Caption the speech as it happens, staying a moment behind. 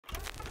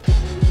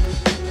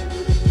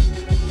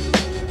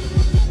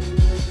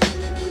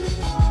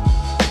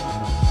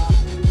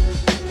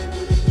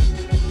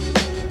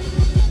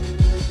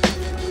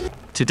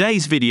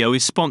Today's video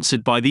is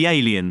sponsored by the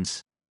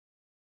aliens.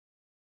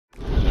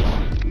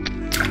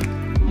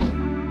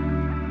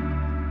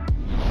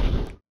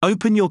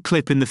 Open your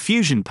clip in the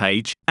Fusion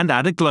page and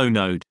add a glow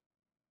node.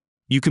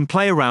 You can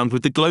play around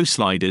with the glow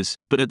sliders,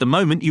 but at the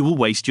moment you will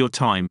waste your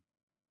time.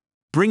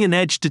 Bring an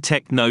edge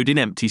detect node in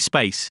empty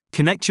space,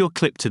 connect your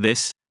clip to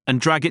this,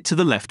 and drag it to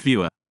the left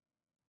viewer.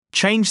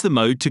 Change the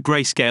mode to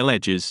grayscale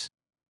edges.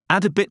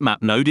 Add a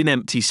bitmap node in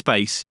empty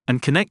space,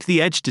 and connect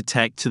the edge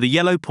detect to the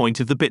yellow point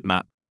of the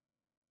bitmap.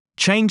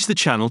 Change the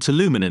channel to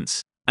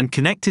luminance, and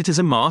connect it as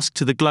a mask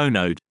to the glow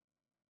node.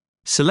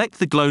 Select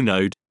the glow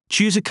node,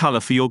 choose a color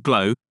for your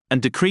glow,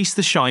 and decrease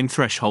the shine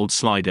threshold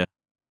slider.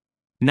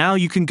 Now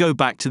you can go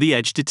back to the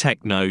edge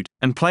detect node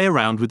and play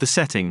around with the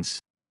settings.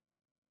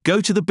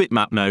 Go to the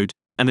bitmap node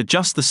and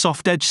adjust the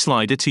soft edge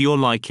slider to your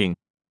liking.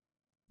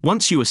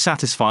 Once you are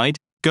satisfied,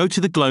 go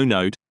to the glow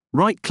node,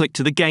 right-click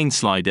to the gain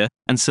slider,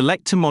 and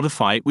select to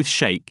modify it with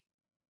shake.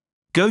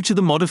 Go to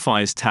the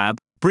modifiers tab,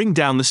 bring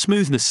down the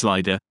smoothness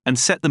slider, and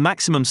set the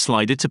maximum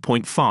slider to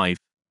 0.5.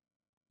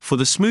 For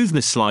the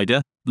smoothness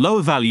slider,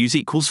 lower values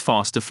equals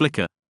faster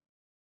flicker.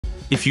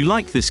 If you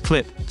like this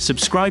clip,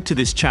 subscribe to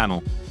this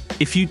channel.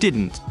 If you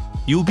didn't,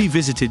 you'll be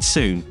visited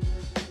soon.